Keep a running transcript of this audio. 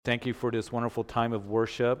Thank you for this wonderful time of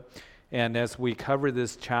worship. And as we cover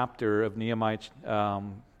this chapter of Nehemiah,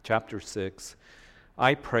 chapter 6,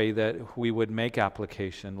 I pray that we would make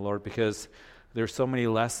application, Lord, because there's so many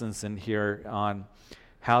lessons in here on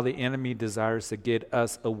how the enemy desires to get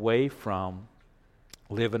us away from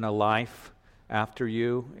living a life after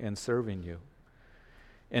you and serving you,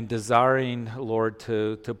 and desiring, Lord,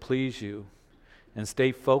 to please you and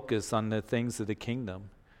stay focused on the things of the kingdom.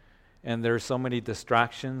 And there are so many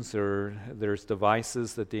distractions, or there's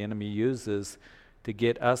devices that the enemy uses to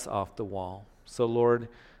get us off the wall. So, Lord,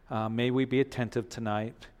 may we be attentive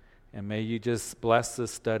tonight, and may you just bless this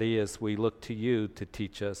study as we look to you to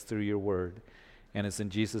teach us through your word. And it's in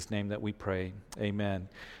Jesus' name that we pray. Amen.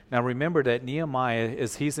 Now remember that Nehemiah,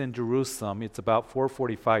 as he's in Jerusalem, it's about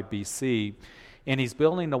 445 BC, and he's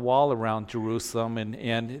building a wall around Jerusalem,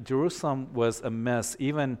 and Jerusalem was a mess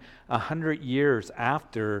even 100 years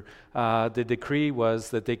after the decree was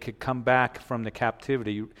that they could come back from the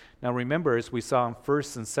captivity. Now remember, as we saw in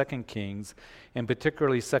 1st and 2nd Kings, and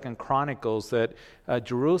particularly 2nd Chronicles, that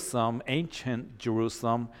Jerusalem, ancient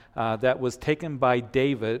Jerusalem, that was taken by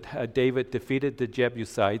David. David defeated the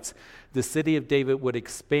Jebusites. The city of David would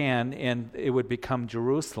expand, and it would become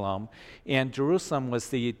Jerusalem. And Jerusalem was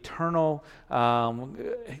the eternal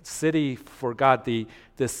city for God, the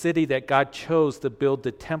city that God chose to build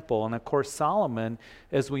the temple. And of course, Solomon,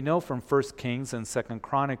 as we know from 1 Kings and 2nd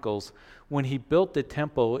Chronicles, when he built the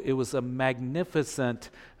temple, it was a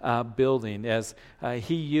magnificent building, as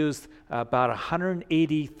he used about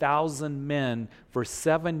 180,000 men for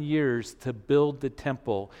 7 years to build the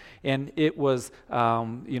temple. And it was,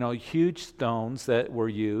 huge stones that were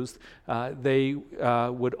used. They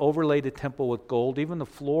would overlay the temple with gold. Even the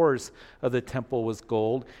floors of the temple was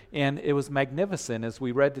gold. And it was magnificent, as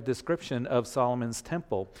we read the description of Solomon's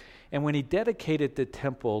temple. And when he dedicated the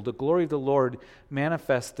temple, the glory of the Lord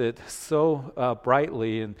manifested so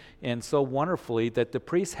brightly and so wonderfully that the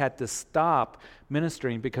priests had to stop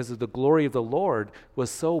ministering because of the glory of the Lord was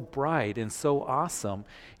so bright and so awesome.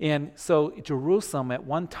 And so Jerusalem at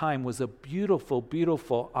one time was a beautiful,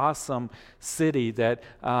 beautiful, awesome city that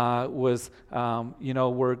was,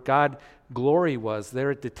 where God glory was there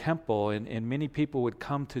at the temple, and many people would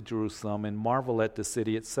come to Jerusalem and marvel at the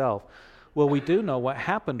city itself. Well, we do know what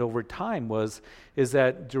happened over time is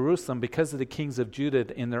that Jerusalem, because of the kings of Judah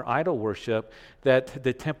in their idol worship, that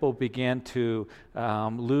the temple began to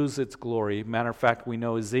lose its glory. Matter of fact, we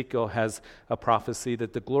know Ezekiel has a prophecy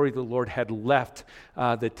that the glory of the Lord had left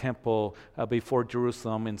the temple before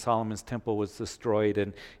Jerusalem and Solomon's temple was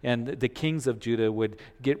destroyed. And the kings of Judah would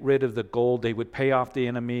get rid of the gold. They would pay off the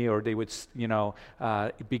enemy, or they would,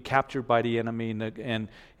 be captured by the enemy.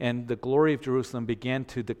 And the glory of Jerusalem began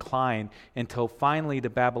to decline until finally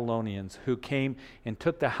the Babylonians, who came and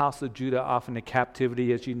took the house of Judah off into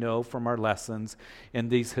captivity, as you know from our lessons in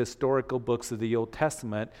these historical books of the Old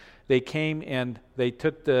Testament. They came and they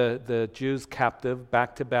took the Jews captive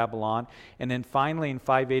back to Babylon. And then finally in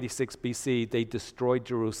 586 BC, they destroyed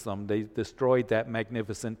Jerusalem. They destroyed that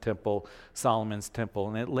magnificent temple, Solomon's temple,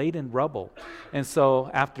 and it laid in rubble. And so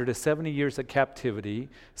after the 70 years of captivity,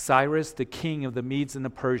 Cyrus, the king of the Medes and the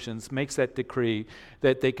Persians, makes that decree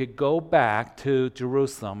that they could go back to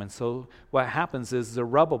Jerusalem. And so what happens is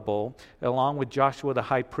Zerubbabel, along with Joshua the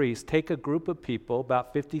high priest, take a group of people,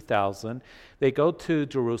 about 50,000. They go to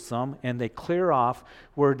Jerusalem and they clear off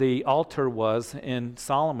where the altar was in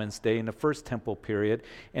Solomon's day, in the first temple period,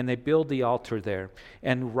 and they build the altar there.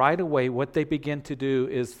 And right away, what they begin to do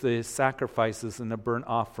is the sacrifices and the burnt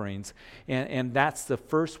offerings. And that's the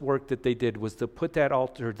first work that they did, was to put that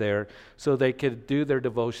altar there so they could do their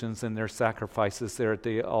devotions and their sacrifices there at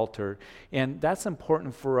the altar. And that's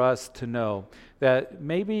important for us to know, that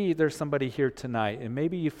maybe there's somebody here tonight, and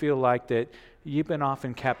maybe you feel like that you've been off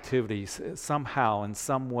in captivity somehow, in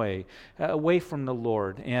some way, away from the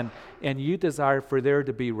Lord, and you desire for there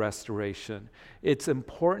to be restoration. It's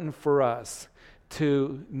important for us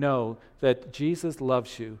to know that Jesus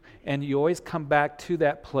loves you, and you always come back to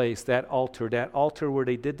that place, that altar where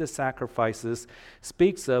they did the sacrifices,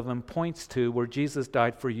 speaks of and points to where Jesus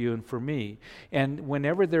died for you and for me. And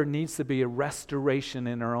whenever there needs to be a restoration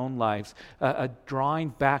in our own lives, a drawing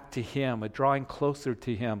back to Him, a drawing closer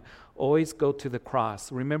to Him, always go to the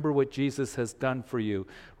cross. Remember what Jesus has done for you.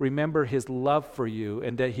 Remember his love for you,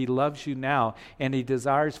 and that he loves you now, and he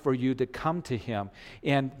desires for you to come to him.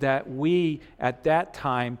 And that we, at that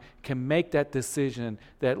time, can make that decision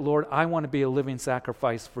that, Lord, I want to be a living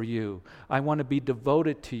sacrifice for you. I want to be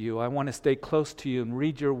devoted to you. I want to stay close to you and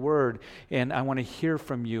read your word, and I want to hear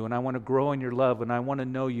from you, and I want to grow in your love, and I want to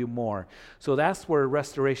know you more. So that's where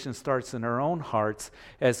restoration starts in our own hearts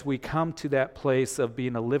as we come to that place of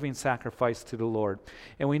being a living sacrifice to the Lord.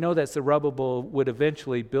 And we know that Zerubbabel would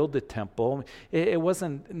eventually build the temple. It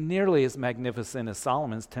wasn't nearly as magnificent as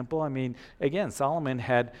Solomon's temple. I mean, again, Solomon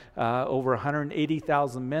had over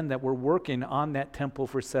 180,000 men that were working on that temple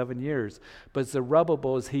for 7 years. But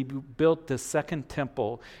Zerubbabel, as he built the second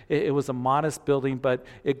temple, it was a modest building, but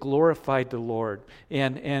it glorified the Lord,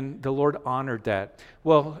 and the Lord honored that.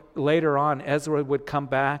 Well, later on, Ezra would come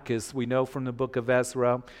back, as we know from the book of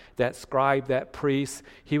Ezra, that scribe, that priest,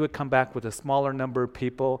 he would come back with a smaller number of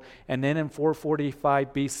people. And then in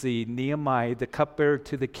 445 BC, Nehemiah, the cupbearer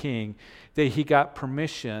to the king, that he got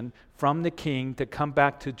permission from the king to come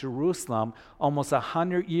back to Jerusalem almost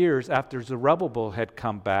 100 years after Zerubbabel had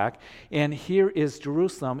come back. And here is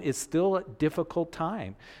Jerusalem. It's still a difficult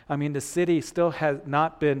time. I mean, the city still has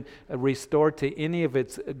not been restored to any of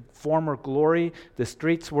its former glory. The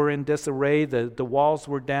streets were in disarray. The walls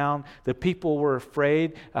were down. The people were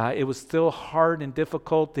afraid. It was still hard and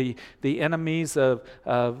difficult. The enemies of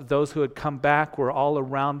those who had come back were all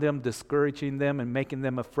around them, discouraging them and making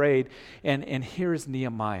them afraid. And here's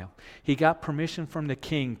Nehemiah. He got permission from the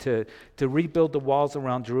king to rebuild the walls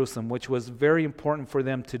around Jerusalem, which was very important for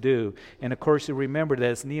them to do. And of course, you remember that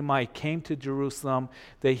as Nehemiah came to Jerusalem,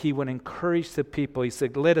 that he would encourage the people. He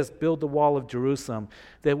said, let us build the wall of Jerusalem,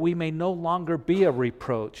 that we may no longer be a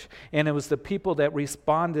reproach. And it was the people that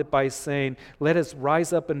responded by saying, let us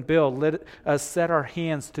rise up and build. Let us set our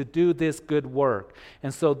hands to do this good work.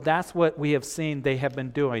 And so that's what we have seen they have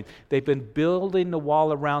been doing. They've been building the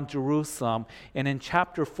wall around Jerusalem. And in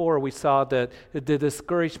chapter 4, we saw that the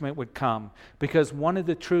discouragement would come, because one of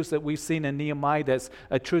the truths that we've seen in Nehemiah, that's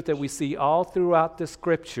a truth that we see all throughout the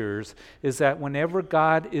scriptures, is that whenever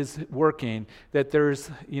God is working, that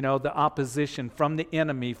there's, the opposition from the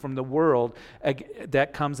enemy, from the world,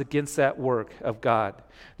 that comes against that work of God.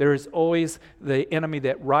 There is always the enemy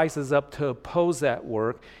that rises up to oppose that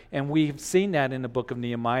work, and we've seen that in the book of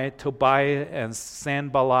Nehemiah. Tobiah and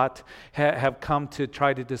Sanballat have come to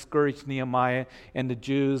try to discourage Nehemiah and the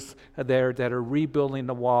Jews there that are rebuilding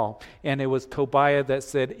the wall. And it was Tobiah that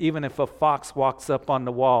said, even if a fox walks up on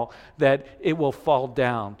the wall, that it will fall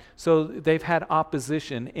down. So they've had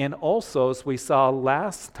opposition. And also, as we saw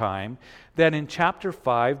last time, that in chapter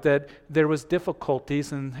 5, that there was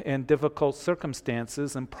difficulties and difficult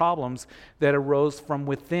circumstances and problems that arose from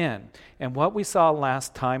within. And what we saw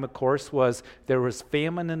last time, of course, was there was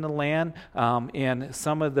famine in the land, and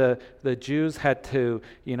some of the Jews had to,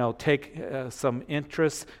 take some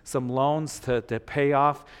interest, some loans to pay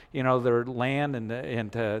off, their land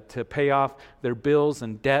and to pay off their bills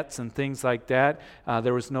and debts and things like that.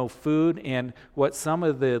 There was no food, and what some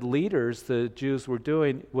of the leaders, the Jews, were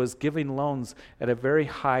doing was giving loans at a very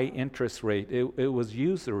high interest rate. It was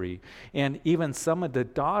usury. And even some of the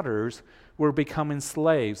daughters were becoming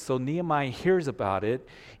slaves. So Nehemiah hears about it,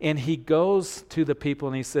 and he goes to the people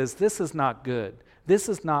and he says, this is not good. This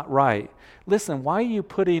is not right. Listen, why are you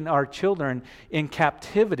putting our children in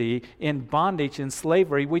captivity, in bondage, in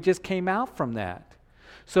slavery? We just came out from that.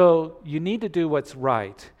 So you need to do what's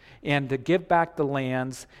right, and to give back the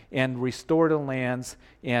lands and restore the lands,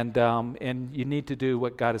 and you need to do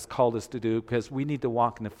what God has called us to do, because we need to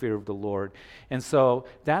walk in the fear of the Lord. And so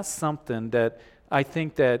that's something that I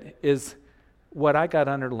think that is what I got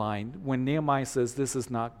underlined when Nehemiah says this is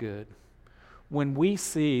not good. When we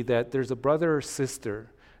see that there's a brother or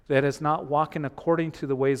sister that is not walking according to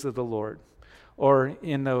the ways of the Lord, or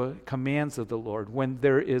in the commands of the Lord, when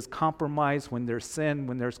there is compromise, when there's sin,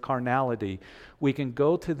 when there's carnality, we can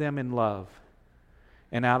go to them in love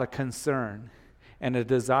and out of concern and a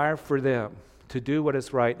desire for them to do what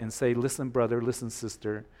is right and say, listen, brother, listen,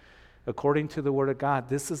 sister, according to the word of God,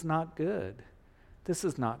 this is not good. This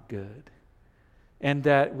is not good. And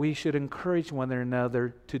that we should encourage one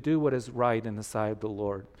another to do what is right in the sight of the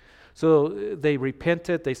Lord. So they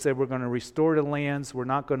repented. They said, we're going to restore the lands. We're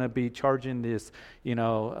not going to be charging this,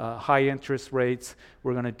 high interest rates.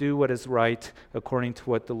 We're going to do what is right according to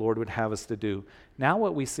what the Lord would have us to do. Now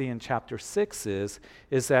what we see in chapter 6 is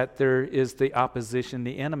that there is the opposition,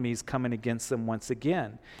 the enemies coming against them once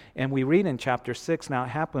again. And we read in chapter 6, now it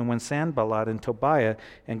happened when Sanballat and Tobiah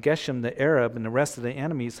and Geshem the Arab and the rest of the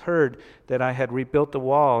enemies heard that I had rebuilt the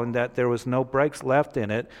wall and that there was no breaks left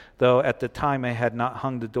in it, though at the time I had not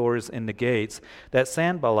hung the doors and the gates, that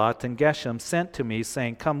Sanballat and Geshem sent to me,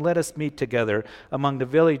 saying, Come, let us meet together among the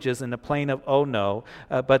villages in the plain of Ono,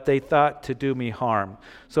 but they thought to do me harm.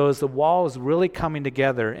 So as the wall is really coming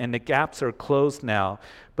together and the gaps are closed now,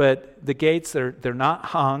 but the gates, they're not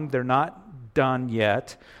hung, they're not done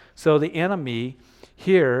yet. So the enemy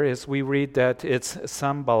here, as we read that it's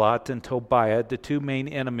Sanballat and Tobiah, the two main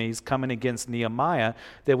enemies coming against Nehemiah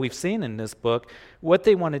that we've seen in this book, what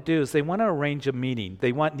they want to do is they want to arrange a meeting.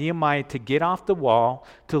 They want Nehemiah to get off the wall,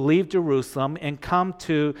 to leave Jerusalem, and come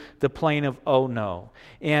to the plain of Ono.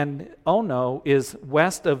 And Ono is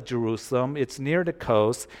west of Jerusalem. It's near the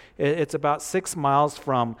coast. It's about 6 miles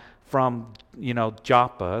from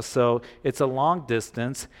Joppa, so it's a long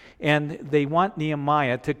distance, and they want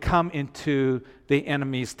Nehemiah to come into the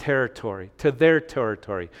enemy's territory, to their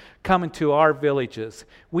territory, come into our villages.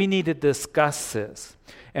 We need to discuss this.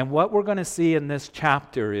 And what we're going to see in this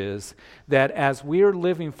chapter is that as we are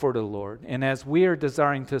living for the Lord, and as we are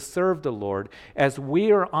desiring to serve the Lord, as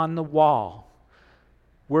we are on the wall,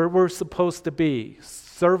 where we're supposed to be,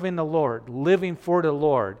 serving the Lord, living for the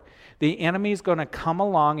Lord, the enemy is going to come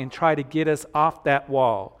along and try to get us off that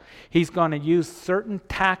wall. He's going to use certain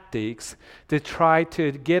tactics to try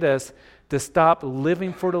to get us to stop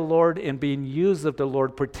living for the Lord and being used of the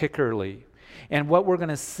Lord particularly. And what we're going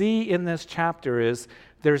to see in this chapter is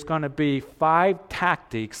there's going to be 5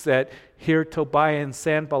 tactics that here Tobiah and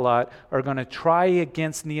Sanballat are going to try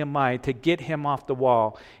against Nehemiah to get him off the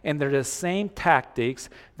wall. And they're the same tactics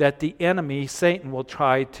that the enemy, Satan, will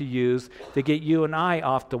try to use to get you and I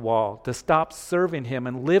off the wall, to stop serving him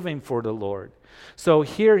and living for the Lord. So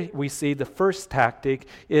here we see the first tactic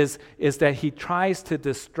is that he tries to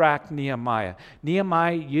distract Nehemiah.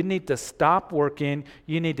 Nehemiah, you need to stop working.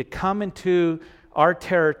 You need to come into our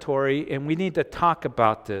territory, and we need to talk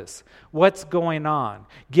about this. What's going on?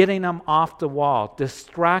 Getting him off the wall,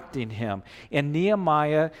 distracting him. In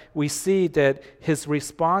Nehemiah, we see that his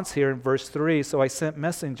response here in verse 3, so I sent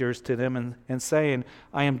messengers to them and saying,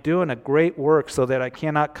 I am doing a great work so that I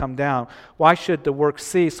cannot come down. Why should the work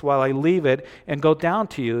cease while I leave it and go down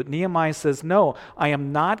to you? Nehemiah says, no, I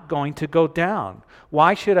am not going to go down.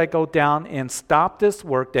 Why should I go down and stop this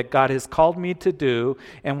work that God has called me to do?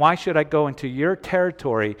 And why should I go into your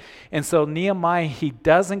territory? And so Nehemiah, he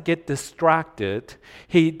doesn't get distracted.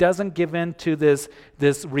 He doesn't give in to this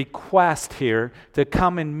request here to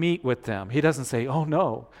come and meet with them. He doesn't say, oh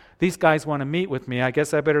no, these guys want to meet with me. I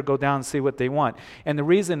guess I better go down and see what they want. And the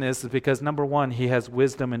reason is because, number one, he has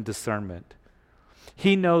wisdom and discernment.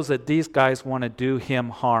 He knows that these guys want to do him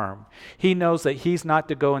harm. He knows that he's not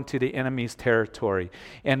to go into the enemy's territory.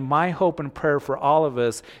 And my hope and prayer for all of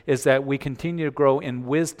us is that we continue to grow in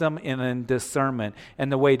wisdom and in discernment.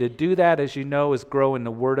 And the way to do that, as you know, is grow in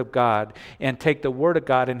the Word of God and take the Word of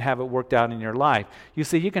God and have it worked out in your life. You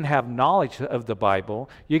see, you can have knowledge of the Bible.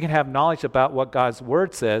 You can have knowledge about what God's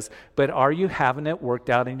Word says, but are you having it worked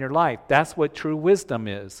out in your life? That's what true wisdom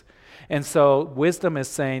is. And so wisdom is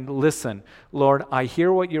saying, listen, Lord, I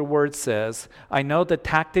hear what your word says. I know the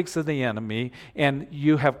tactics of the enemy, and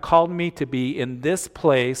you have called me to be in this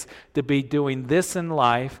place, to be doing this in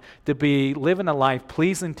life, to be living a life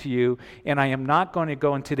pleasing to you, and I am not going to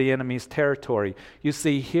go into the enemy's territory. You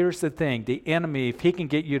see, here's the thing. The enemy, if he can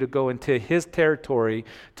get you to go into his territory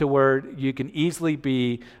to where you can easily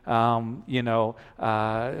be, falling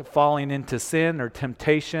into sin or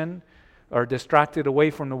temptation, or distracted away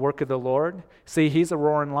from the work of the Lord, see, he's a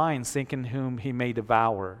roaring lion seeking whom he may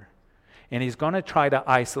devour. And he's going to try to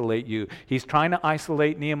isolate you. He's trying to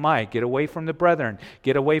isolate Nehemiah. Get away from the brethren.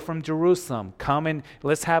 Get away from Jerusalem. Come and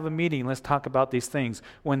let's have a meeting. Let's talk about these things.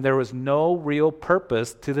 When there was no real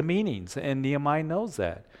purpose to the meetings. And Nehemiah knows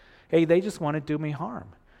that. Hey, they just want to do me harm.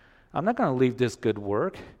 I'm not going to leave this good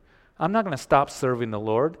work. I'm not going to stop serving the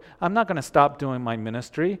Lord. I'm not going to stop doing my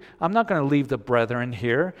ministry. I'm not going to leave the brethren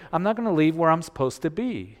here. I'm not going to leave where I'm supposed to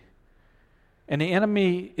be. And the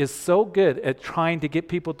enemy is so good at trying to get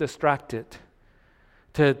people distracted,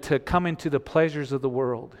 to come into the pleasures of the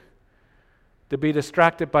world, to be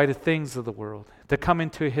distracted by the things of the world, to come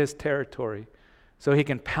into his territory so he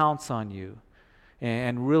can pounce on you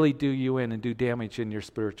and really do you in and do damage in your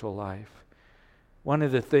spiritual life. One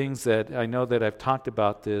of the things that I know that I've talked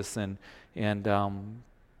about this and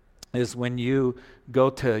is when you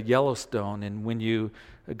go to Yellowstone and when you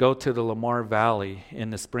go to the Lamar Valley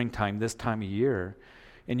in the springtime, this time of year,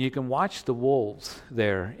 And you can watch the wolves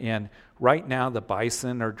there. And right now the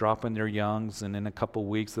bison are dropping their youngs, and in a couple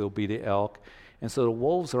weeks there'll be the elk. And so the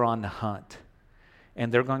wolves are on the hunt.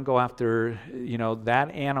 And they're going to go after,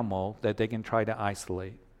 that animal that they can try to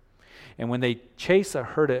isolate. And when they chase a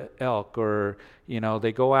herd of elk, or,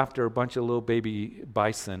 they go after a bunch of little baby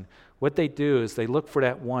bison, what they do is they look for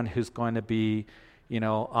that one who's going to be,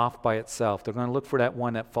 off by itself. They're going to look for that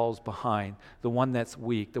one that falls behind, the one that's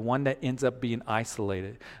weak, the one that ends up being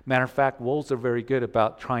isolated. Matter of fact, wolves are very good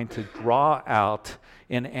about trying to draw out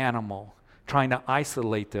an animal, trying to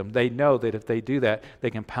isolate them. They know that if they do that, they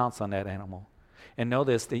can pounce on that animal. And know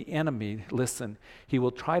this, the enemy, listen, he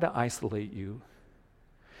will try to isolate you.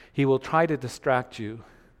 He will try to distract you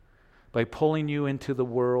by pulling you into the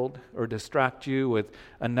world, or distract you with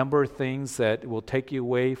a number of things that will take you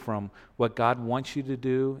away from what God wants you to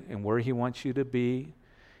do and where he wants you to be.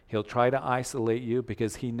 He'll try to isolate you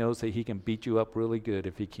because he knows that he can beat you up really good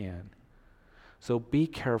if he can. So be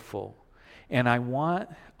careful. And I want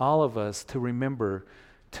all of us to remember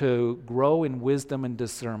to grow in wisdom and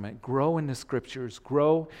discernment, grow in the scriptures,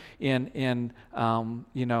 grow in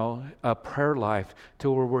a prayer life to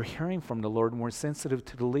where we're hearing from the Lord and we're sensitive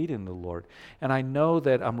to the leading of the Lord. And I know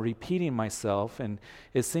that I'm repeating myself, and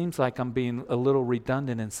it seems like I'm being a little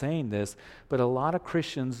redundant in saying this, but a lot of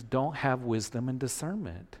Christians don't have wisdom and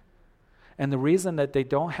discernment. And the reason that they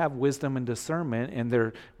don't have wisdom and discernment, and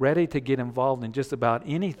they're ready to get involved in just about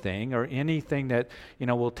anything, or anything that,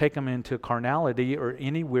 will take them into carnality or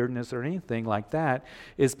any weirdness or anything like that,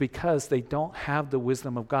 is because they don't have the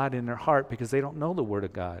wisdom of God in their heart, because they don't know the Word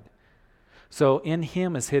of God. So in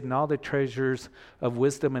him is hidden all the treasures of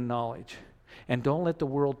wisdom and knowledge. And don't let the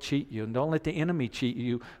world cheat you, and don't let the enemy cheat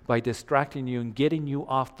you by distracting you and getting you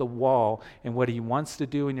off the wall in what he wants to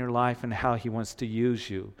do in your life and how he wants to use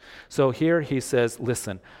you. So here he says,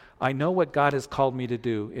 listen, I know what God has called me to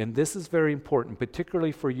do, and this is very important,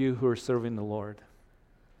 particularly for you who are serving the Lord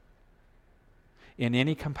in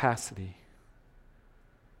any capacity,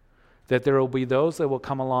 that there will be those that will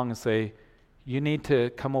come along and say, you need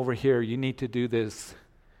to come over here, you need to do this.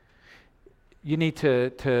 You need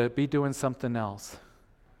to be doing something else.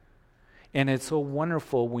 And it's so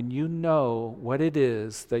wonderful when you know what it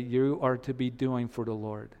is that you are to be doing for the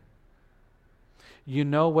Lord. You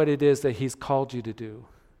know what it is that he's called you to do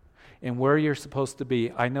and where you're supposed to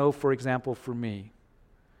be. I know, for example, for me,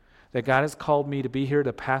 that God has called me to be here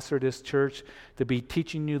to pastor this church, to be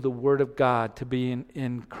teaching you the Word of God, to be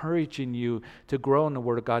encouraging you to grow in the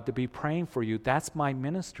Word of God, to be praying for you. That's my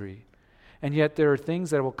ministry. And yet there are things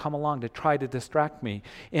that will come along to try to distract me.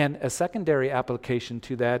 And a secondary application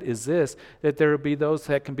to that is this, that there will be those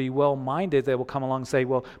that can be well-minded that will come along and say,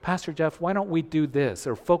 well, Pastor Jeff, why don't we do this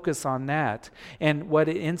or focus on that? And what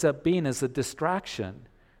it ends up being is a distraction.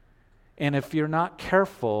 And if you're not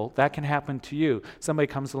careful, that can happen to you. Somebody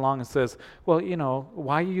comes along and says, well,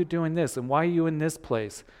 why are you doing this? And why are you in this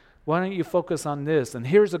place? Why don't you focus on this? And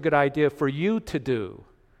here's a good idea for you to do.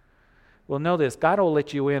 Well, know this, God will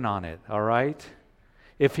let you in on it, all right?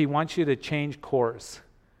 If he wants you to change course.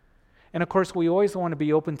 And of course, we always want to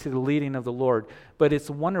be open to the leading of the Lord, but it's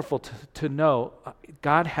wonderful to know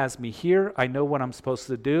God has me here. I know what I'm supposed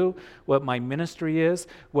to do, what my ministry is,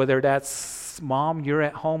 whether that's, mom, you're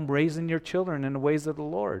at home raising your children in the ways of the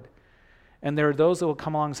Lord. And there are those that will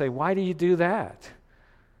come along and say, why do you do that?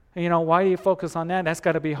 Why do you focus on that? That's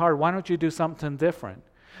got to be hard. Why don't you do something different?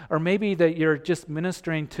 Or maybe that you're just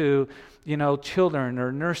ministering to, children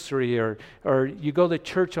or nursery, or you go to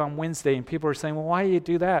church on Wednesday and people are saying, well, why do you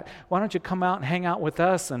do that? Why don't you come out and hang out with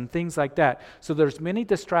us and things like that? So there's many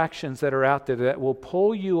distractions that are out there that will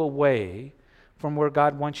pull you away from where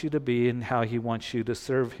God wants you to be and how he wants you to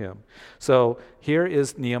serve him. So here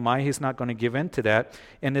is Nehemiah. He's not going to give in to that.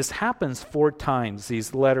 And this happens 4 times,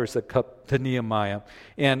 these letters that come to Nehemiah.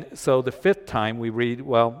 And so the 5th time we read,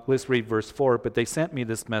 let's read verse 4. But they sent me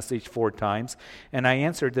this message 4 times, and I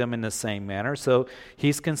answered them in the same manner. So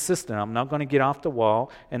he's consistent. I'm not going to get off the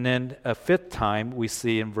wall. And then a 5th time we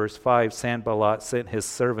see in verse 5, Sanballat sent his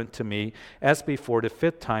servant to me as before, the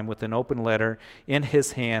 5th time with an open letter in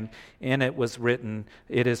his hand. And it was written,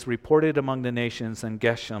 it is reported among the nations, and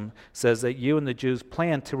Geshem says that you and the Jews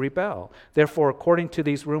plan to rebel. Therefore, according to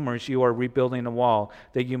these rumors, you are rebuilding a wall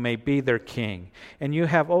that you may be their king. And you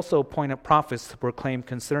have also appointed prophets to proclaim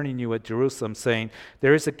concerning you at Jerusalem, saying,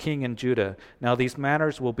 there is a king in Judah. Now these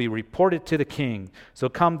matters will be reported to the king. So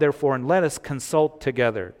come therefore and let us consult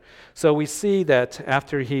together. So we see that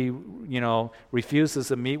after he, refuses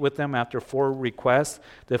to meet with them after 4 requests,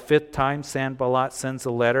 the 5th time Sanballat sends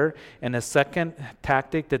a letter. And the second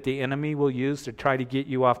tactic that the enemy will use to try to get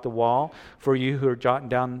you off the wall, for you who are jotting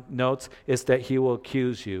down notes, is that he will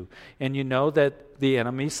accuse you. And you know that the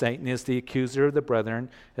enemy, Satan, is the accuser of the brethren,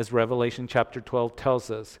 as Revelation chapter 12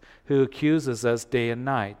 tells us, who accuses us day and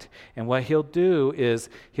night. And what he'll do is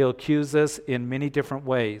he'll accuse us in many different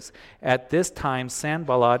ways. At this time,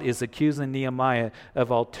 Sanballat is accusing Nehemiah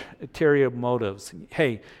of ulterior motives.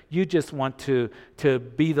 Hey, you just want to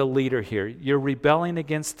be the leader here. You're rebelling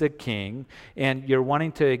against the king, and you're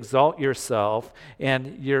wanting to exalt yourself,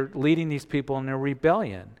 and you're leading these people in a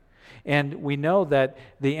rebellion. And we know that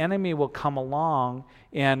the enemy will come along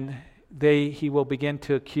and he will begin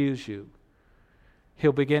to accuse you.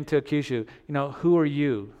 He'll begin to accuse you. You know, who are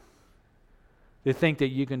you to think that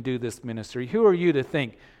you can do this ministry? Who are you to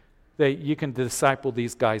think that you can disciple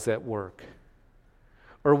these guys at work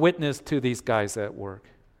or witness to these guys at work?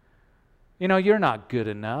 You know, you're not good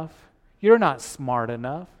enough. You're not smart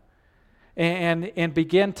enough. And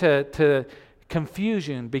begin to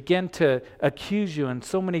confusion, begin to accuse you in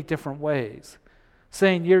so many different ways,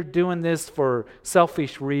 saying you're doing this for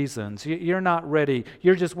selfish reasons. You're not ready.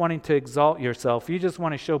 You're just wanting to exalt yourself. You just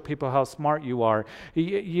want to show people how smart you are.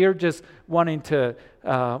 You're just wanting to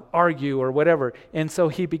argue or whatever. And so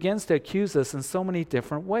he begins to accuse us in so many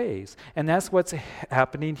different ways. And that's what's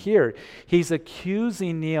happening here. He's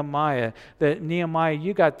accusing Nehemiah that, Nehemiah,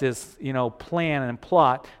 you got this, plan and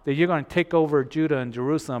plot that you're going to take over Judah and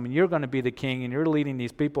Jerusalem, and you're going to be the king, and you're leading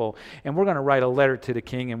these people, and we're going to write a letter to the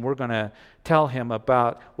king, and we're going to tell him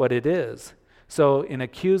about what it is. So in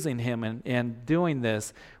accusing him and doing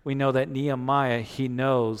this, we know that Nehemiah, he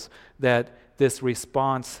knows that this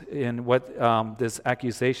response in what this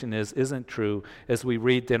accusation isn't true. As we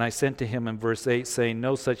read, then I sent to him in verse 8, saying,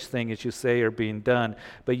 no such thing as you say are being done,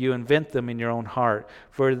 but you invent them in your own heart.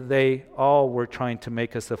 For they all were trying to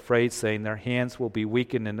make us afraid, saying, their hands will be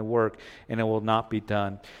weakened in the work, and it will not be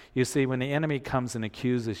done. You see, when the enemy comes and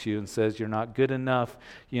accuses you and says you're not good enough,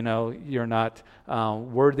 you're not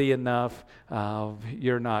worthy enough,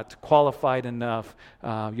 you're not qualified enough,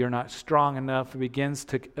 you're not strong enough, it begins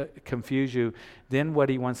to confuse you, then what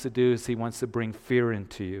he wants to do is he wants to bring fear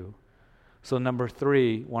into you. So number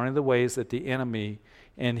 3, one of the ways that the enemy,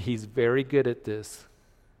 and he's very good at this,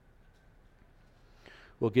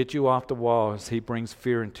 will get you off the wall is he brings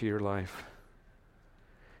fear into your life.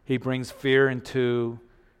 He brings fear into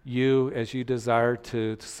you as you desire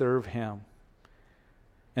to serve him.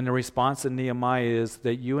 And the response of Nehemiah is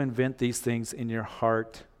that you invent these things in your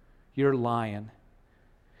heart. You're lying.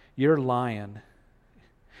 You're lying.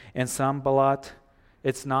 And Sanballat,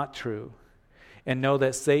 it's not true. And know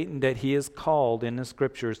that Satan, that he is called in the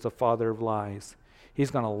scriptures the father of lies.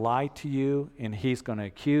 He's going to lie to you, and he's going to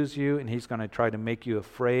accuse you, and he's going to try to make you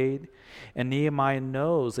afraid. And Nehemiah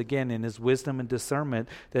knows, again, in his wisdom and discernment,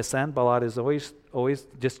 that Sanballat is always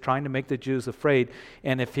just trying to make the Jews afraid.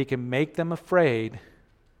 And if he can make them afraid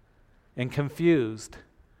and confused,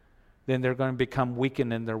 then they're going to become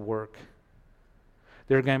weakened in their work.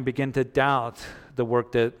 They're going to begin to doubt the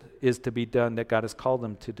work that is to be done that God has called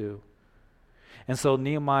them to do. And so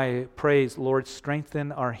Nehemiah prays, Lord,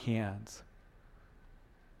 strengthen our hands.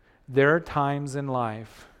 There are times in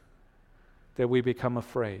life that we become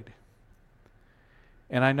afraid.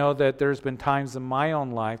 And I know that there's been times in my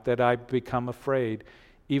own life that I've become afraid,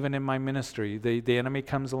 even in my ministry. The enemy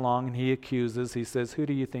comes along and he accuses. He says, who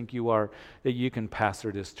do you think you are that you can pastor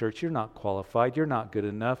this church? You're not qualified. You're not good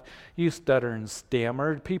enough. You stutter and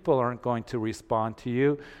stammer. People aren't going to respond to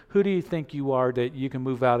you. Who do you think you are that you can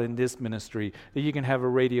move out in this ministry, that you can have a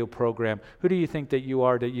radio program? Who do you think that you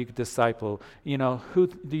are that you can disciple? Who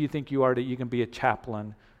do you think you are that you can be a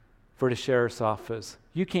chaplain for the sheriff's office?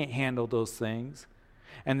 You can't handle those things.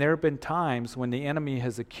 And there have been times when the enemy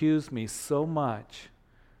has accused me so much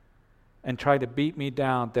and try to beat me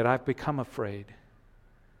down that I've become afraid.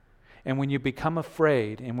 And when you become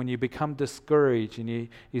afraid and when you become discouraged and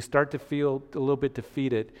you start to feel a little bit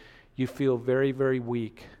defeated, you feel very, very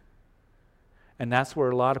weak. And that's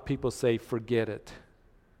where a lot of people say, forget it.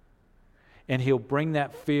 And he'll bring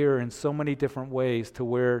that fear in so many different ways to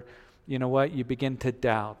where, you begin to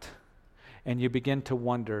doubt and you begin to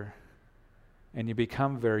wonder and you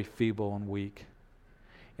become very feeble and weak.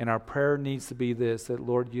 And our prayer needs to be this, that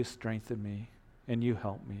Lord, you strengthen me and you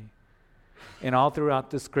help me. And all throughout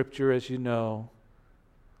the scripture, as you know,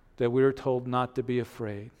 that we are told not to be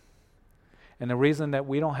afraid. And the reason that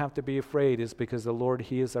we don't have to be afraid is because the Lord,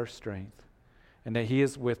 he is our strength. And that he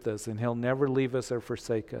is with us and he'll never leave us or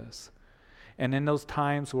forsake us. And in those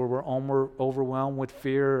times where we're overwhelmed with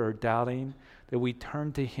fear or doubting, that we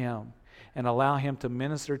turn to him and allow him to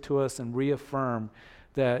minister to us and reaffirm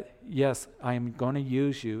that, yes, I am going to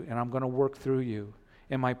use you and I'm going to work through you.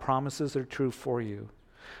 And my promises are true for you.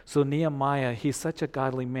 So Nehemiah, he's such a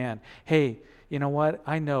godly man. Hey, you know what?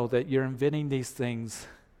 I know that you're inventing these things,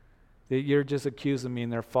 that you're just accusing me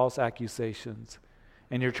and they're false accusations.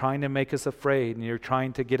 And you're trying to make us afraid, and you're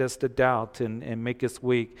trying to get us to doubt and make us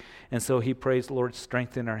weak. And so he prays, Lord,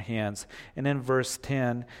 strengthen our hands. And in verse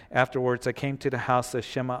 10, afterwards, I came to the house of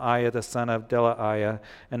Shemaiah, the son of Delaiah,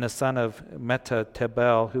 and the son of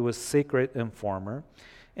Metatebel, who was secret informer.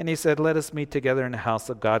 And he said, let us meet together in the house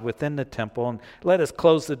of God within the temple, and let us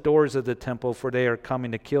close the doors of the temple, for they are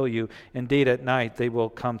coming to kill you. Indeed, at night they will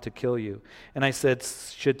come to kill you. And I said,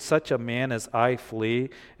 should such a man as I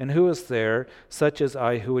flee? And who is there, such as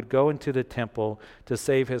I, who would go into the temple to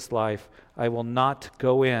save his life? I will not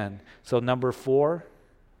go in. So number 4,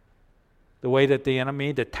 the way that the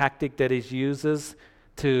enemy, the tactic that he uses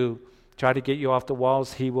to try to get you off the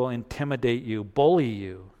walls, he will intimidate you, bully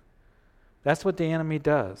you. That's what the enemy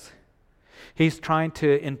does. He's trying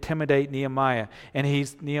to intimidate Nehemiah, and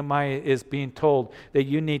Nehemiah is being told that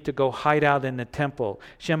you need to go hide out in the temple.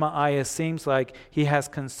 Shemaiah seems like he has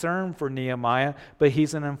concern for Nehemiah, but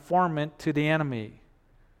he's an informant to the enemy.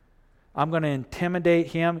 I'm going to intimidate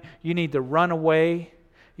him. You need to run away.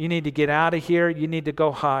 You need to get out of here. You need to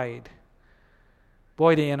go hide.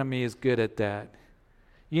 Boy, the enemy is good at that.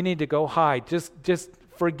 You need to go hide. Just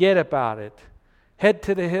forget about it. Head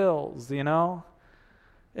to the hills,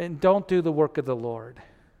 and don't do the work of the Lord.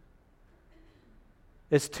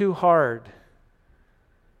 It's too hard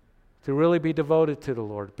to really be devoted to the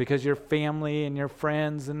Lord because your family and your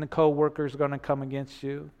friends and the co-workers are going to come against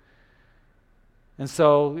you. And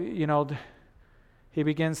so, he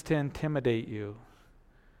begins to intimidate you,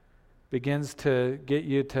 begins to get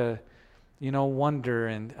you to, wonder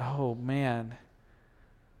and, oh man,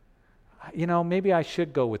 maybe I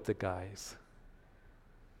should go with the guys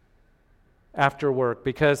after work,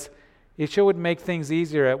 because it sure would make things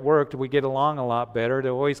easier at work. We get along a lot better.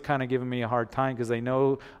 They're always kind of giving me a hard time because they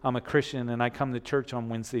know I'm a Christian and I come to church on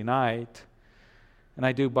Wednesday night and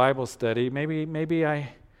I do Bible study. Maybe it'd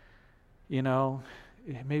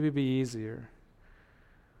be easier.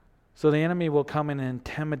 So the enemy will come and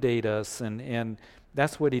intimidate us, and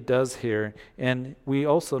that's what he does here. And we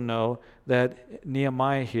also know that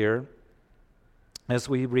Nehemiah here, as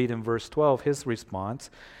we read in verse 12, his response,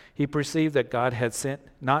 he perceived that God had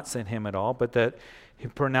not sent him at all, but that he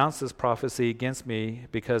pronounced this prophecy against me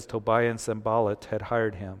because Tobiah and Sanballat had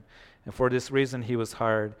hired him. And for this reason he was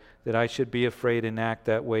hired, that I should be afraid and act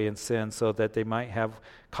that way in sin, so that they might have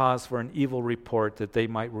cause for an evil report, that they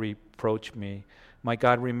might reproach me. My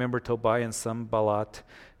God, remember Tobiah and Sanballat,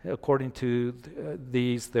 according to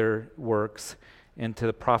these their works, and to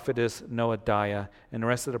the prophetess Noadiah, and the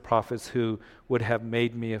rest of the prophets who would have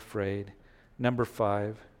made me afraid. Number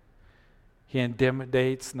 5, he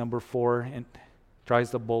intimidates. Number 4, and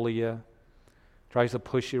tries to bully you, tries to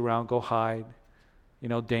push you around, go hide.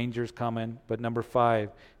 Danger's coming. But number 5,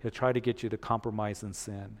 he'll try to get you to compromise in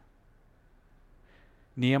sin.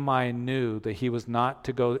 Nehemiah knew that he was not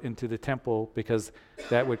to go into the temple because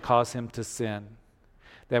that would cause him to sin.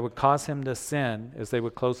 That would cause him to sin as they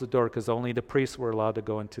would close the door, because only the priests were allowed to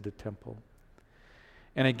go into the temple.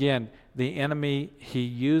 And again, the enemy, he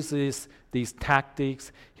uses these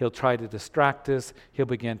tactics. He'll try to distract us. He'll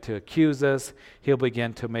begin to accuse us. He'll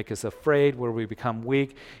begin to make us afraid where we become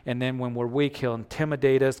weak. And then when we're weak, he'll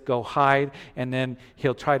intimidate us, go hide. And then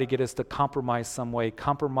he'll try to get us to compromise some way.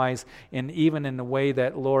 Compromise even in the way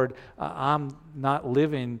that, Lord, I'm not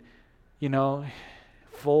living,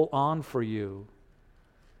 full on for you.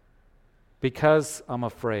 Because I'm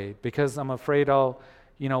afraid. Because I'm afraid I'll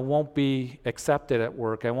won't be accepted at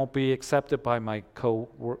work. I won't be accepted by my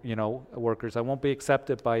workers. I won't be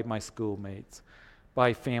accepted by my schoolmates,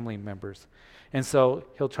 by family members. And so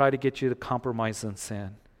he'll try to get you to compromise in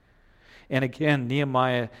sin. And again,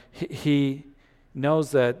 Nehemiah, he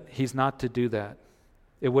knows that he's not to do that.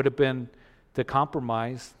 It would have been to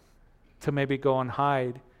compromise, to maybe go and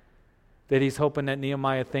hide, that he's hoping that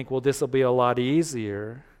Nehemiah think, well, this will be a lot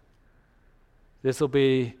easier. This will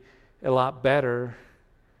be a lot better.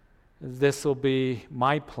 This will be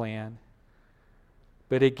my plan.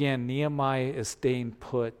 But again, Nehemiah is staying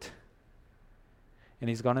put. And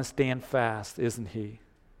he's going to stand fast, isn't he?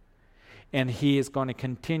 And he is going to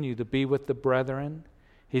continue to be with the brethren.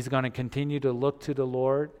 He's going to continue to look to the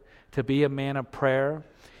Lord, to be a man of prayer.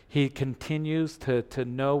 He continues to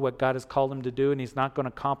know what God has called him to do, and he's not going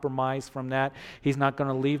to compromise from that. He's not going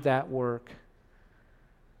to leave that work.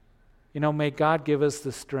 May God give us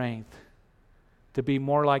the strength to be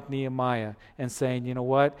more like Nehemiah and saying, you know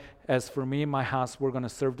what, as for me and my house, we're going to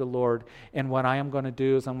serve the Lord. And what I am going to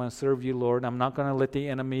do is I'm going to serve you, Lord. I'm not going to let the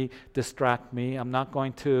enemy distract me. I'm not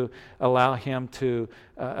going to allow him to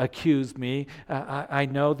accuse me. I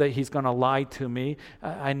know that he's going to lie to me.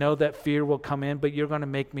 I know that fear will come in, but you're going to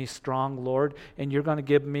make me strong, Lord. And you're going to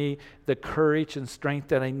give me the courage and strength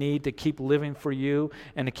that I need to keep living for you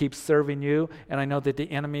and to keep serving you. And I know that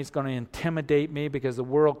the enemy is going to intimidate me because the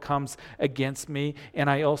world comes against me. And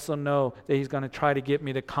I also know that he's going to try to get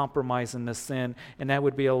me to compromise in the sin. And that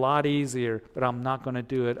would be a lot easier, but I'm not going to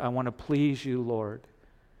do it. I want to please you, Lord.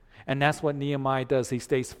 And that's what Nehemiah does. He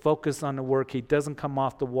stays focused on the work. He doesn't come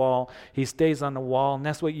off the wall. He stays on the wall. And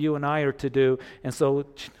that's what you and I are to do. And so,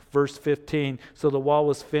 verse 15, so the wall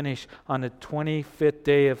was finished on the 25th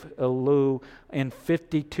day of Elul in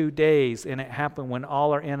 52 days. And it happened when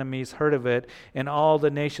all our enemies heard of it, and all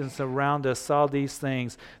the nations around us saw these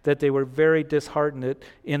things, that they were very disheartened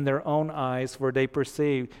in their own eyes, for they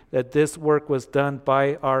perceived that this work was done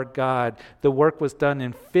by our God. The work was done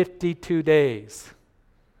in 52 days.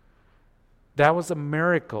 That was a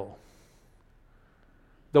miracle.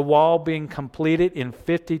 The wall being completed in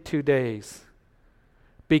 52 days.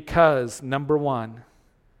 Because, number one,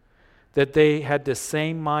 that they had the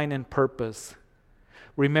same mind and purpose.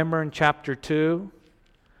 Remember in chapter 2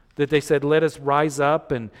 that they said, let us rise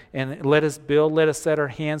up and let us build, let us set our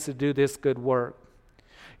hands to do this good work.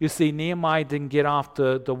 You see, Nehemiah didn't get off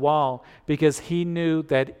the wall because he knew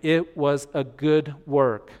that it was a good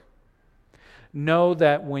work. Know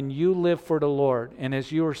that when you live for the Lord, and as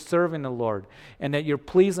you are serving the Lord, and that you're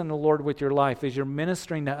pleasing the Lord with your life, as you're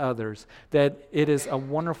ministering to others, that it is a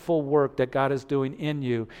wonderful work that God is doing in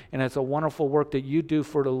you, and it's a wonderful work that you do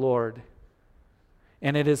for the Lord.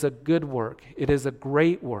 And it is a good work. It is a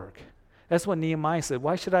great work. That's what Nehemiah said.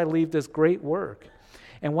 Why should I leave this great work?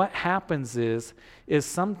 And what happens is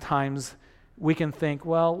sometimes we can think,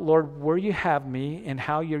 well, Lord, where you have me and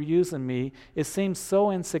how you're using me, it seems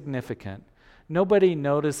so insignificant. Nobody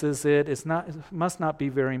notices it. It must not be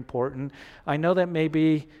very important. I know that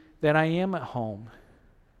maybe that I am at home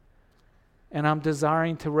and I'm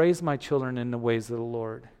desiring to raise my children in the ways of the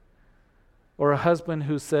Lord. Or a husband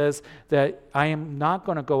who says that I am not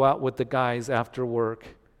going to go out with the guys after work,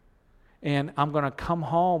 and I'm going to come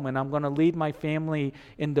home and I'm going to lead my family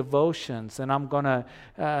in devotions, and I'm going to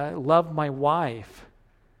love my wife.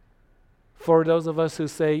 For those of us who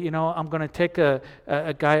say, you know, I'm going to take a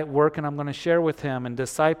guy at work and I'm going to share with him and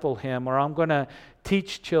disciple him, or I'm going to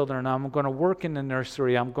teach children, I'm going to work in the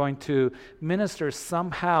nursery, I'm going to minister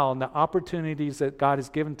somehow in the opportunities that God has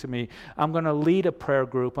given to me. I'm going to lead a prayer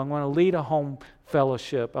group, I'm going to lead a home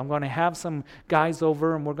fellowship, I'm going to have some guys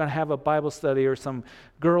over and we're going to have a Bible study, or some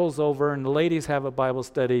girls over and the ladies have a Bible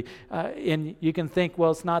study. And you can think, well,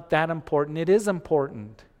 it's not that important. It is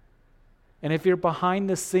important. And if you're behind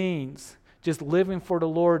the scenes, just living for the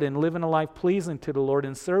Lord and living a life pleasing to the Lord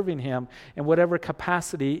and serving Him in whatever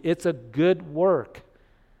capacity, it's a good work.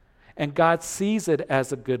 And God sees it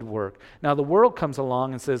as a good work. Now, the world comes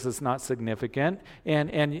along and says it's not significant,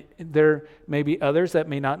 and there may be others that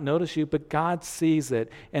may not notice you, but God sees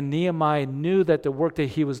it. And Nehemiah knew that the work that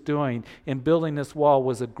he was doing in building this wall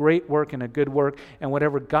was a great work and a good work, and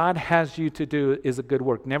whatever God has you to do is a good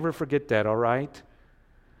work. Never forget that, all right?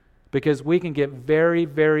 Because we can get very,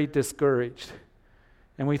 very discouraged.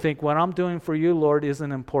 And we think, what I'm doing for you, Lord,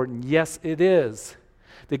 isn't important. Yes, it is.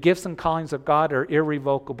 The gifts and callings of God are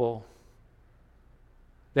irrevocable.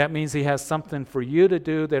 That means He has something for you to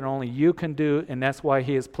do that only you can do, and that's why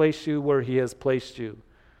He has placed you where He has placed you.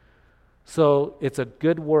 So it's a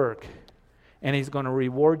good work, and He's going to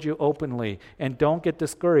reward you openly. And don't get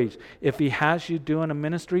discouraged. If He has you doing a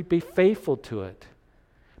ministry, be faithful to it.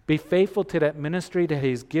 Be faithful to that ministry that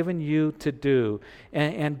He's given you to do.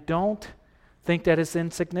 And don't think that it's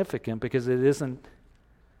insignificant, because it isn't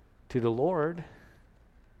to the Lord.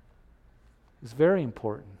 It's very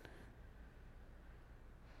important.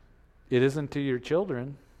 It isn't to your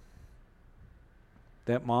children,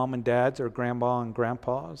 that mom and dads or grandma and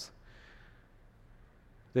grandpas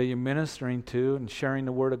that you're ministering to and sharing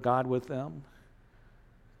the Word of God with them,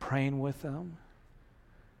 praying with them.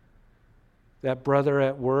 That brother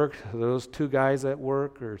at work, those two guys at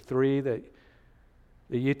work or three that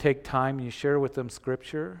you take time and you share with them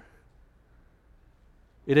Scripture.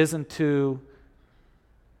 It isn't to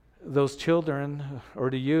those children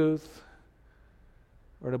or the youth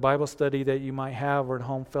or the Bible study that you might have, or at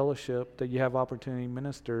home fellowship that you have opportunity to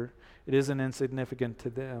minister. It isn't insignificant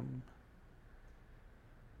to them.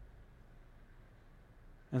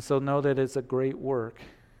 And so know that it's a great work.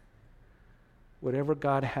 Whatever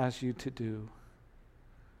God has you to do.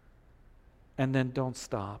 And then don't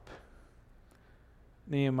stop.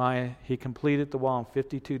 Nehemiah, he completed the wall in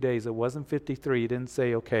 52 days. It wasn't 53. He didn't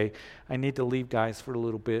say, okay, I need to leave guys for a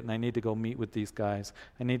little bit and I need to go meet with these guys.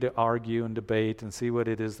 I need to argue and debate and see what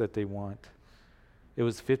it is that they want. It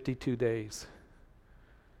was 52 days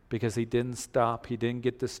because he didn't stop. He didn't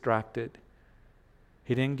get distracted.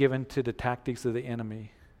 He didn't give in to the tactics of the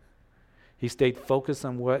enemy. He stayed focused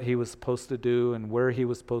on what he was supposed to do and where he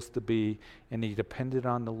was supposed to be, and he depended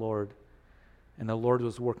on the Lord, and the Lord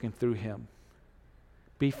was working through him.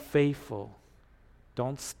 Be faithful.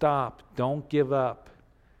 Don't stop. Don't give up.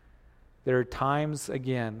 There are times,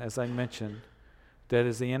 again, as I mentioned, that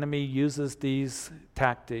as the enemy uses these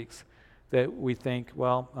tactics, that we think,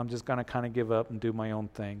 well, I'm just going to kind of give up and do my own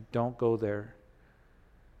thing. Don't go there.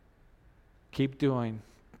 Keep doing.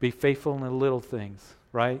 Be faithful in the little things,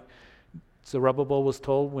 right? Zerubbabel was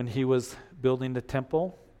told when he was building the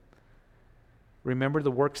temple, remember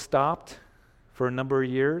the work stopped for a number of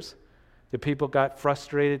years? The people got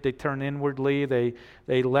frustrated. They turned inwardly.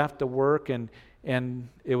 They left the work, and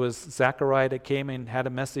it was Zechariah that came and had a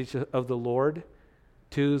message of the Lord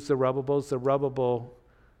to Zerubbabel. Zerubbabel,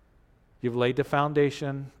 you've laid the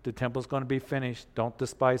foundation. The temple's going to be finished. Don't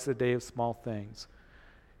despise the day of small things.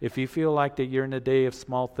 If you feel like that you're in the day of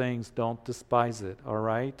small things, don't despise it, all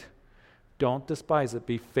right? Don't despise it.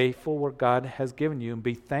 Be faithful where God has given you, and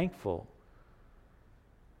be thankful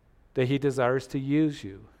that He desires to use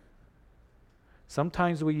you.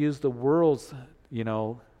 Sometimes we use the world's,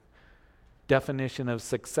 definition of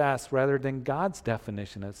success rather than God's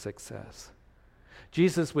definition of success.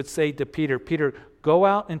 Jesus would say to Peter, Peter, go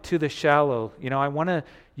out into the shallow. I want to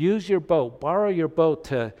use your boat, borrow your boat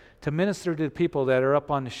to minister to the people that are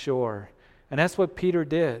up on the shore. And that's what Peter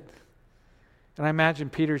did. And I imagine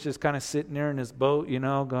Peter's just kind of sitting there in his boat,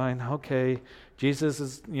 going, okay, Jesus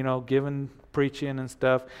is, preaching and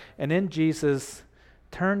stuff. And then Jesus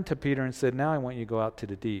turned to Peter and said, now I want you to go out to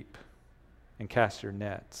the deep and cast your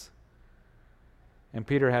nets. And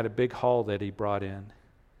Peter had a big haul that he brought in.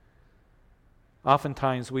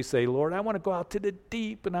 Oftentimes we say, Lord, I want to go out to the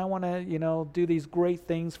deep and I want to, do these great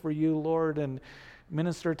things for you, Lord, and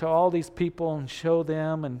minister to all these people and show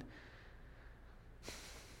them. And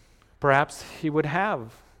perhaps He would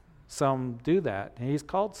have some do that. He's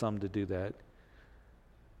called some to do that.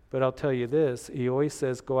 But I'll tell you this, He always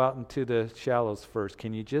says, go out into the shallows first.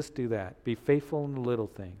 Can you just do that? Be faithful in the little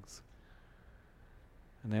things.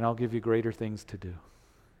 And then I'll give you greater things to do.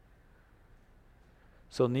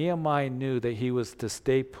 So Nehemiah knew that he was to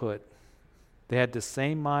stay put. They had the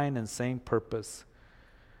same mind and same purpose.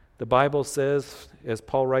 The Bible says, as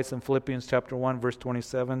Paul writes in Philippians chapter 1, verse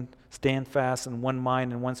 27, stand fast in one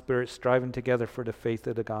mind and one spirit, striving together for the faith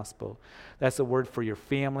of the gospel. That's a word for your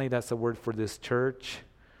family. That's a word for this church.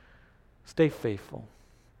 Stay faithful.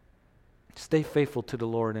 Stay faithful to the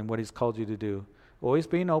Lord and what He's called you to do. Always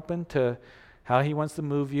being open to how He wants to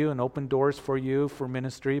move you and open doors for you for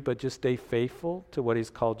ministry, but just stay faithful to what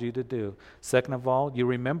He's called you to do. Second of all, you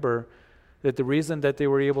remember that the reason that they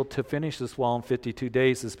were able to finish this wall in 52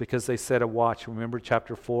 days is because they set a watch. Remember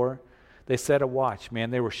chapter 4? They set a watch,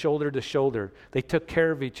 man. They were shoulder to shoulder. They took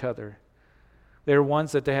care of each other. They were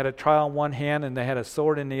ones that they had a trowel in one hand and they had a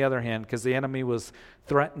sword in the other hand because the enemy was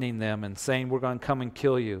threatening them and saying, we're going to come and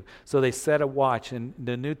kill you. So they set a watch. And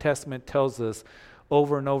the New Testament tells us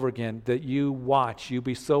over and over again that you watch, you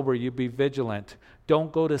be sober, you be vigilant.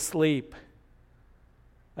 Don't go to sleep.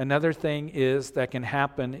 Another thing is that can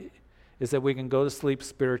happen is that we can go to sleep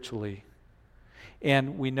spiritually.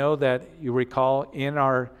 And we know that, you recall in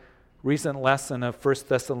our recent lesson of 1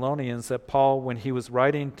 Thessalonians, that Paul, when he was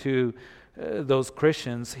writing to those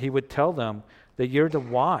Christians, he would tell them that you're to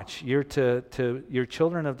watch, you're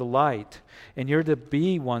children of the light, and you're to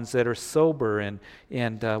be ones that are sober and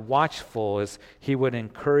watchful, as he would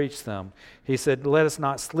encourage them. He said, let us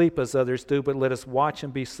not sleep as others do, but let us watch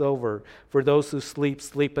and be sober. For those who sleep,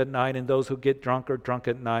 sleep at night, and those who get drunk are drunk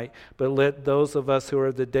at night. But let those of us who are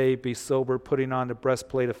of the day be sober, putting on the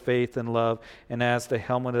breastplate of faith and love, and as the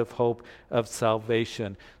helmet of hope of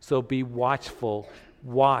salvation. So be watchful,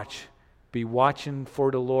 watch. Be watching for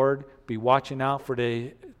the Lord. Be watching out for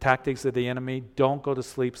the tactics of the enemy. Don't go to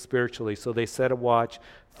sleep spiritually. So they set a watch.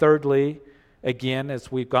 Thirdly, again, as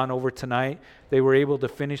we've gone over tonight, they were able to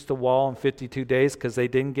finish the wall in 52 days because they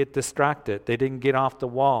didn't get distracted. They didn't get off the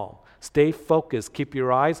wall. Stay focused. Keep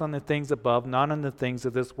your eyes on the things above, not on the things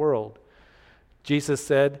of this world. Jesus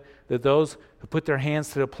said that those who put their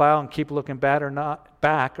hands to the plow and keep looking back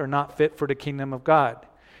are not fit for the kingdom of God.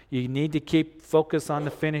 You need to keep focus on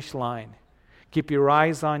the finish line. Keep your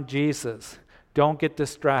eyes on Jesus. Don't get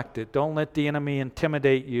distracted. Don't let the enemy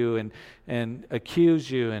intimidate you and accuse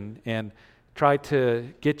you and try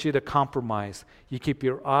to get you to compromise. You keep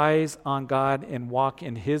your eyes on God and walk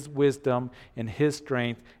in His wisdom, in His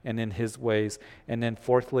strength, and in His ways. And then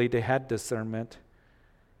fourthly, they had discernment.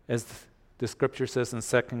 As the scripture says in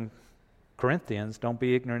 2 Corinthians, don't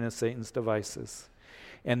be ignorant of Satan's devices.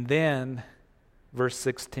 And then, verse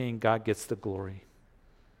 16, God gets the glory.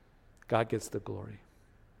 God gets the glory.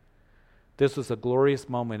 This was a glorious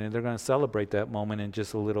moment, and they're going to celebrate that moment in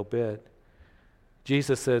just a little bit.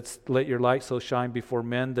 Jesus said, let your light so shine before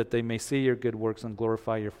men that they may see your good works and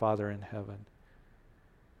glorify your Father in heaven.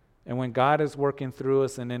 And when God is working through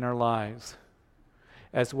us and in our lives,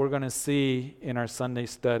 as we're going to see in our Sunday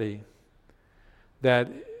study, that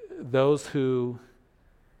those who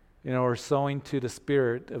are sowing to the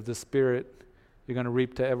Spirit of the Spirit, you're going to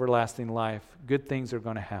reap to everlasting life. Good things are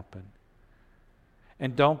going to happen.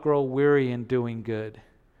 And don't grow weary in doing good,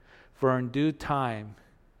 for in due time,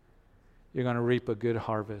 you're going to reap a good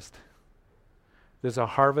harvest. There's a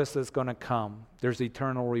harvest that's going to come. There's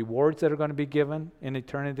eternal rewards that are going to be given in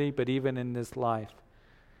eternity, but even in this life.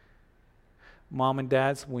 Mom and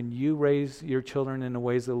dads, when you raise your children in the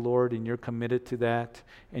ways of the Lord and you're committed to that,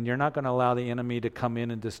 and you're not going to allow the enemy to come in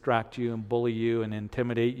and distract you and bully you and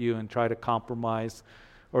intimidate you and try to compromise,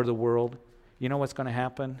 or the world, you know what's going to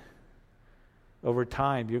happen? Over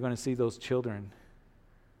time, you're going to see those children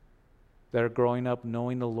that are growing up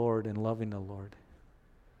knowing the Lord and loving the Lord.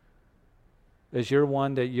 As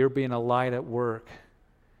you're being a light at work,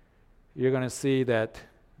 you're going to see that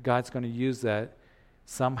God's going to use that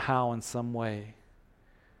somehow in some way.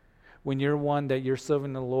 When you're one that you're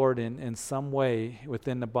serving the Lord in some way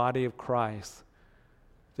within the body of Christ,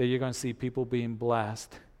 that you're going to see people being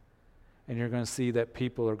blessed, and you're going to see that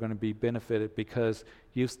people are going to be benefited because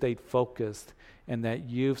you've stayed focused and that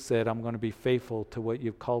you've said, I'm going to be faithful to what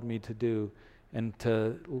you've called me to do and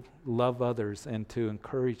to love others and to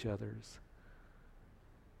encourage others.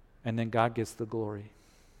 And then God gets the glory.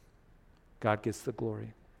 God gets the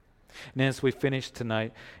glory. And as we finish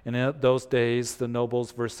tonight, in those days, the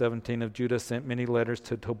nobles, verse 17, of Judah sent many letters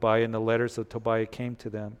to Tobiah, and the letters of Tobiah came to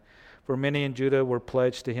them. For many in Judah were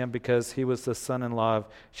pledged to him because he was the son-in-law of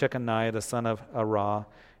Shechaniah, the son of Arah,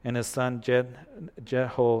 and his son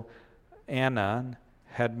Jehohanan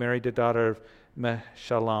had married the daughter of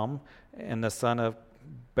Meshullam, and the son of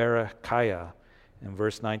Berechiah. In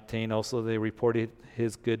verse 19, also they reported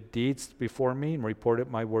his good deeds before me and reported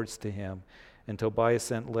my words to him. And Tobiah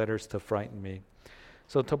sent letters to frighten me.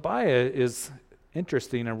 So Tobiah is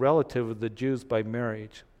interesting, a relative of the Jews by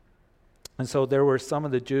marriage. And so there were some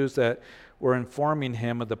of the Jews that were informing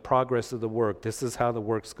him of the progress of the work. This is how the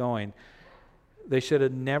work's going. They should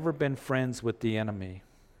have never been friends with the enemy.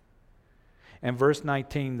 And verse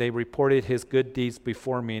 19, they reported his good deeds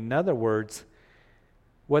before me. In other words,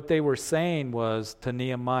 what they were saying was to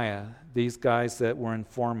Nehemiah, these guys that were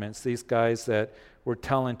informants, these guys that were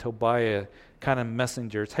telling Tobiah, kind of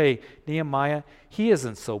messengers, hey, Nehemiah, he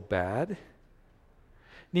isn't so bad.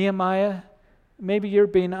 Nehemiah, maybe you're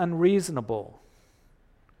being unreasonable.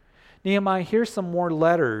 Nehemiah, here's some more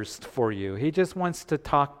letters for you. He just wants to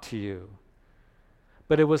talk to you.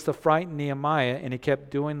 But it was to frighten Nehemiah, and he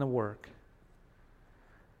kept doing the work.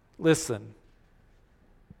 Listen,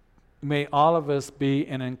 may all of us be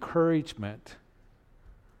an encouragement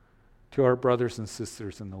to our brothers and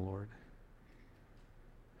sisters in the Lord.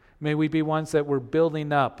 May we be ones that we're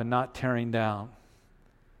building up and not tearing down.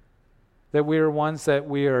 That we are ones that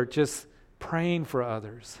we are just praying for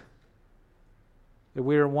others. That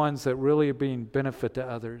we are ones that really are being benefit to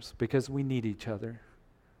others because we need each other.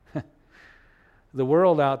 The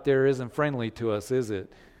world out there isn't friendly to us, is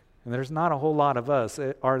it? And there's not a whole lot of us,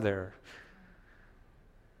 are there?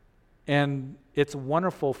 And it's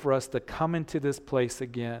wonderful for us to come into this place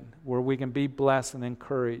again where we can be blessed and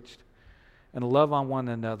encouraged and love on one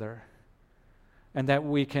another, and that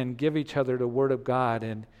we can give each other the Word of God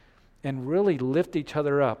and really lift each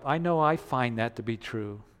other up. I know I find that to be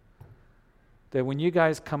true. That when you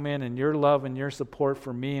guys come in and your love and your support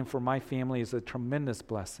for me and for my family is a tremendous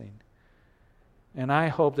blessing. And I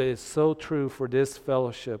hope that it's so true for this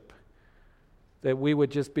fellowship that we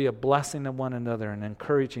would just be a blessing to one another and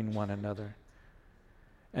encouraging one another.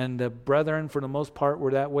 And the brethren, for the most part,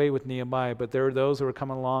 were that way with Nehemiah, but there were those who were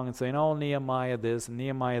coming along and saying, oh, Nehemiah this and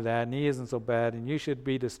Nehemiah that, and he isn't so bad, and you should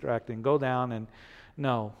be distracted and go down. And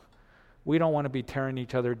no, we don't want to be tearing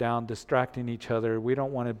each other down, distracting each other. We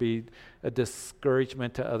don't want to be a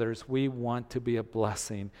discouragement to others. We want to be a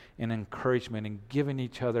blessing and encouragement and giving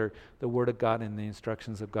each other the Word of God and the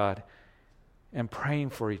instructions of God and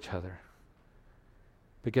praying for each other.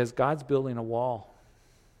 Because God's building a wall.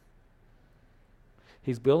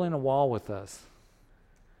 He's building a wall with us.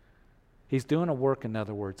 He's doing a work, in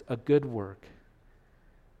other words, a good work.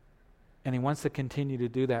 And he wants to continue to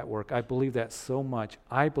do that work. I believe that so much.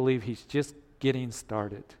 I believe he's just getting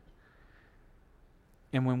started.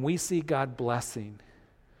 And when we see God blessing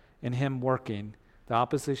and him working, the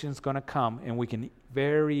opposition is going to come, and we can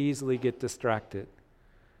very easily get distracted.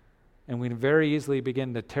 And we can very easily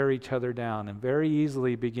begin to tear each other down, and very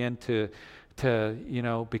easily begin to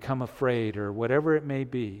become afraid, or whatever it may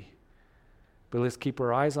be. But let's keep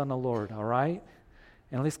our eyes on the Lord, all right?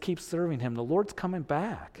 And let's keep serving him. The Lord's coming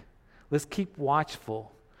back. Let's keep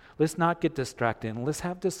watchful. Let's not get distracted. And let's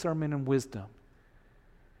have discernment and wisdom.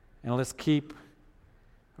 And let's keep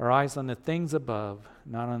our eyes on the things above,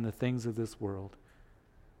 not on the things of this world.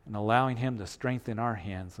 And allowing him to strengthen our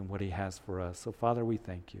hands in what he has for us. So, Father, we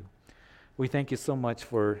thank you. We thank you so much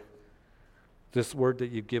for this word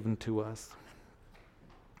that you've given to us.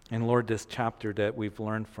 And, Lord, this chapter that we've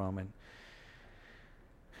learned from. And,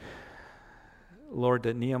 Lord,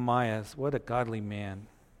 that Nehemiah is, what a godly man.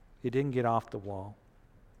 He didn't get off the wall.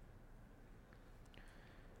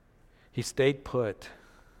 He stayed put,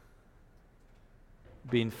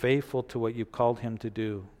 being faithful to what you've called him to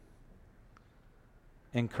do,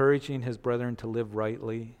 encouraging his brethren to live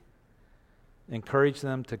rightly, encourage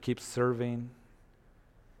them to keep serving.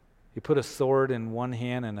 He put a sword in one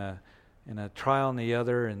hand and a trial in the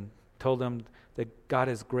other, and told them that God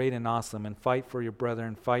is great and awesome, and fight for your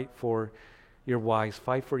brethren, fight for your wives,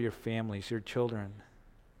 fight for your families, your children.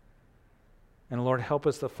 And Lord, help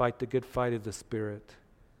us to fight the good fight of the Spirit.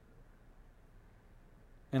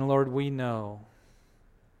 And Lord, we know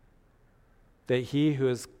that he who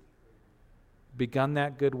has begun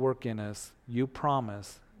that good work in us, you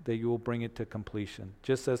promise that you will bring it to completion.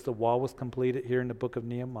 Just as the wall was completed here in the book of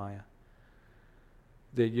Nehemiah,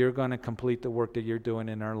 that you're going to complete the work that you're doing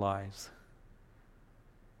in our lives.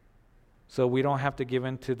 So we don't have to give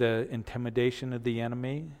in to the intimidation of the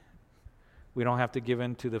enemy. We don't have to give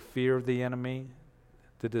in to the fear of the enemy,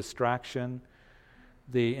 the distraction,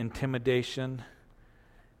 the intimidation,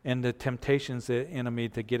 and the temptations of the enemy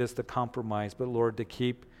to get us to compromise. But Lord, to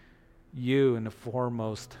keep you in the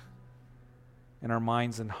foremost in our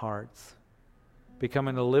minds and hearts,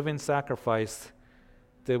 becoming a living sacrifice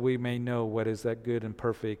that we may know what is that good and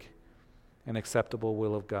perfect and acceptable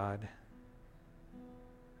will of God.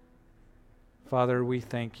 Father, we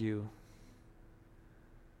thank you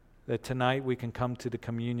that tonight we can come to the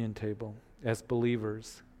communion table as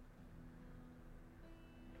believers.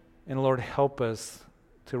 And Lord, help us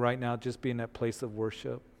to right now just be in that place of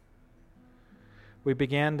worship. We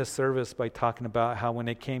began the service by talking about how when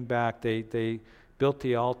they came back, they built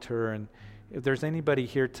the altar. And if there's anybody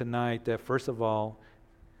here tonight that, first of all,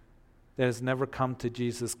 that has never come to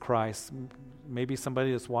Jesus Christ, maybe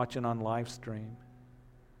somebody that's watching on live stream,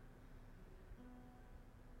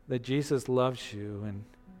 that Jesus loves you and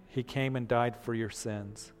he came and died for your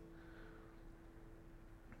sins,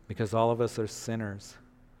 because all of us are sinners.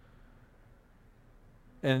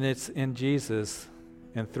 And it's in Jesus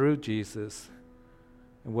and through Jesus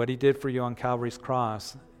and what he did for you on Calvary's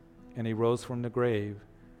cross, and he rose from the grave,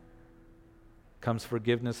 comes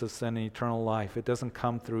forgiveness of sin and eternal life. It doesn't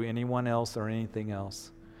come through anyone else or anything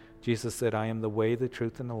else. Jesus said, I am the way, the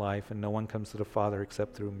truth, and the life, and no one comes to the Father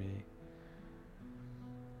except through me.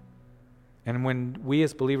 And when we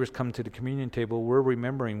as believers come to the communion table, we're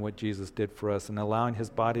remembering what Jesus did for us and allowing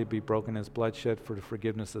his body to be broken, his blood shed for the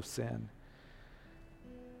forgiveness of sin.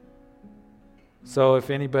 So if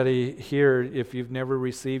anybody here, if you've never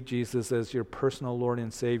received Jesus as your personal Lord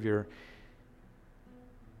and Savior,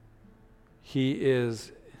 he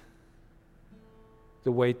is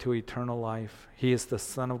the way to eternal life. He is the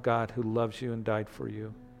Son of God who loves you and died for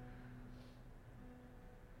you.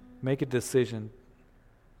 Make a decision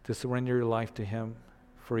to surrender your life to him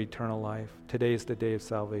for eternal life. Today is the day of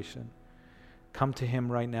salvation. Come to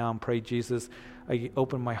him right now and pray, Jesus, I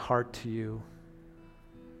open my heart to you.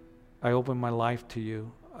 I open my life to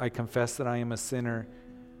you. I confess that I am a sinner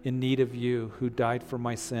in need of you who died for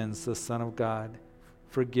my sins, the Son of God.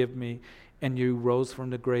 Forgive me. And you rose from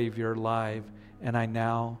the grave, you're alive. And I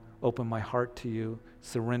now open my heart to you,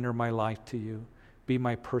 surrender my life to you. Be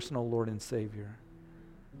my personal Lord and Savior.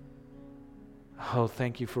 Oh,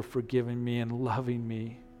 thank you for forgiving me and loving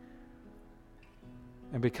me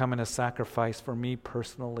and becoming a sacrifice for me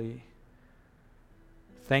personally.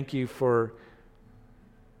 Thank you for,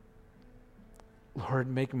 Lord,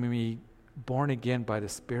 making me born again by the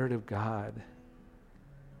Spirit of God.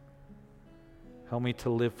 Help me to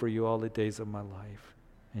live for you all the days of my life.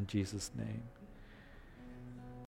 In Jesus' name.